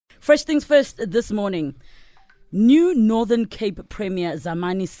Fresh things first this morning. New Northern Cape Premier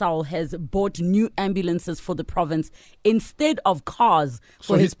Zamani Saul has bought new ambulances for the province instead of cars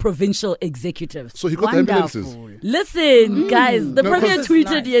for his provincial executive. So he got the ambulances. Listen, guys, the Premier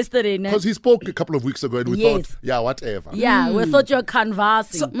tweeted yesterday. Because he spoke a couple of weeks ago and we thought, yeah, whatever. Yeah, we thought you were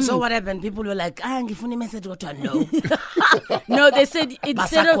canvassing. So what happened? People were like, give me a message what I know. No, they said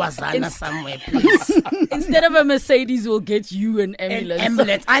instead of somewhere, please. instead of a Mercedes, we'll get you an ambulance.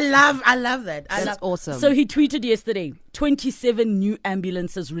 Ambulance. I love that. That's awesome. So he tweeted yesterday, 27 new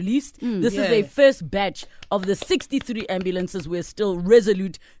ambulances released. This is a first batch of the 63 ambulances. We're still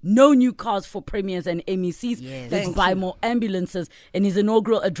resolute. No new cars for premiers and MECs. Let's buy more ambulances. In his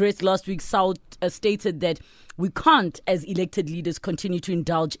inaugural address last week, Saul stated that we can't, as elected leaders, continue to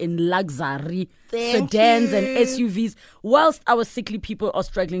indulge in luxury sedans and SUVs whilst our sickly people are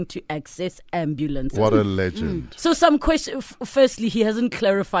struggling to access ambulances. What a legend. So some question. Firstly, he hasn't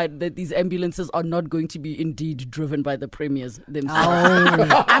clarified that these ambulances are not going to be indeed driven by the premiers themselves.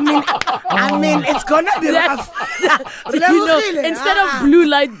 I mean, it's gonna be rough. Instead of blue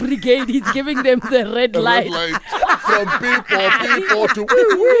light brigade, he's giving them the red light. From people to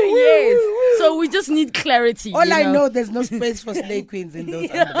Yes. So we just need clarity. All I know, there's no space for slay queens in those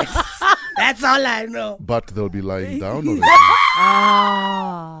ambulances. That's all I know. But they'll be lying down already.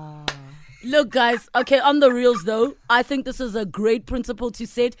 Look, guys, okay, on the reels, though, I think this is a great principle to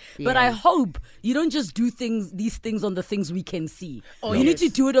set, but I hope you don't just do these things on the things we can see. You need to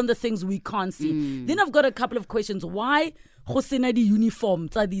do it on the things we can't see. Then I've got a couple of questions. Why Hosena the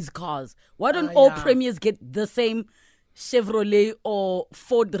uniforms are these cars? Why don't all premiers get the same Chevrolet or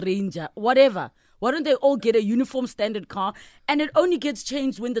Ford Ranger, whatever? Why don't they all get a uniform standard car and it only gets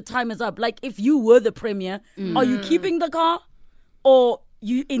changed when the time is up? Like, if you were the premier, are you keeping the car or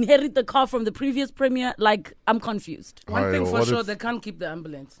you inherit the car from the previous premier? Like, I'm confused. One thing for sure, they can't keep the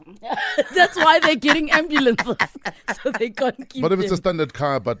ambulance. That's why they're getting ambulances. So they can't keep But if it's a them. standard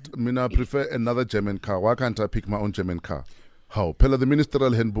car, but I prefer another German car, why can't I pick my own German car? How? Pella, the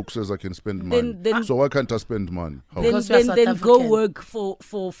ministerial handbook says I can spend money. So why can't I spend money? How? Then go work for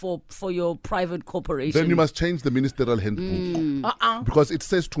your private corporation. Then you must change the ministerial handbook. Because it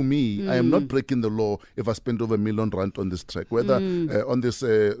says to me, I am not breaking the law if I spend over R1 million on this track. Whether on this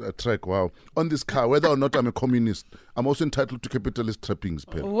track, on this car, whether or not I'm a communist, I'm also entitled to capitalist trappings.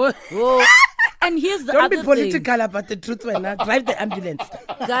 Whoa. And here's the Don't other be political about the truth when I drive the ambulance.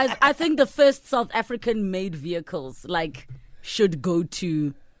 Guys, I think the first South African-made vehicles, should go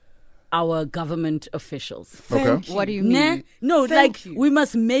to our government officials. Okay. What do you mean? No, we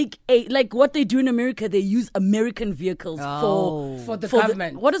must make what they do in America. They use American vehicles for the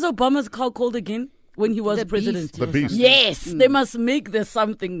government. What is Obama's car called again when he was president? The Beast. Yes, they must make this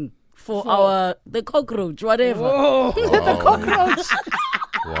something for the cockroach, whatever. Wow. The cockroach.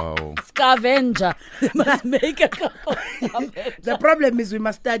 Wow. Scavenger. They must make a couple. The problem is we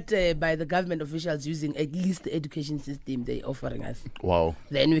must start by the government officials using at least the education system they're offering us. Wow.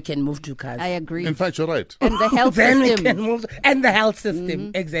 Then we can move to cars. I agree. In fact, you're right. And the health Then system. we can move and the health system.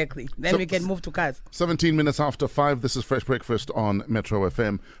 Exactly. Then we can move to cars. 17 minutes after 5, this is Fresh Breakfast on Metro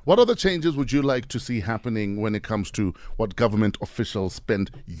FM. What other changes would you like to see happening when it comes to what government officials spend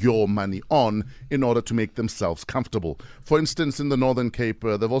your money on in order to make themselves comfortable? For instance, in the Northern Cape,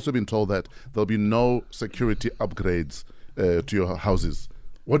 they've also been told that there'll be no security upgrades to your houses.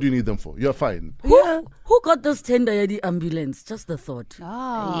 What do you need them for? You're fine. Who got this tender ya the ambulance? Just the thought.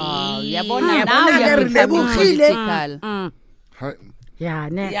 Oh, yabona now you're becoming political. Hi. Yeah,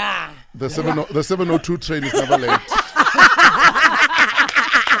 Yeah. The 702 train is never late.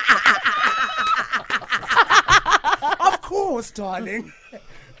 Of course, darling.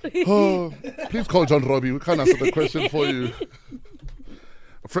 Oh, please call John Robbie. We can't answer the question for you.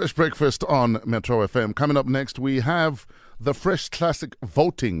 Fresh Breakfast on Metro FM. Coming up next, we have the Fresh Classic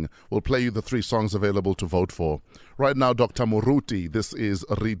Voting. We'll play you the 3 songs available to vote for. Right now, Dr. Moruti, this is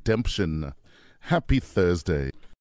Redemption. Happy Thursday.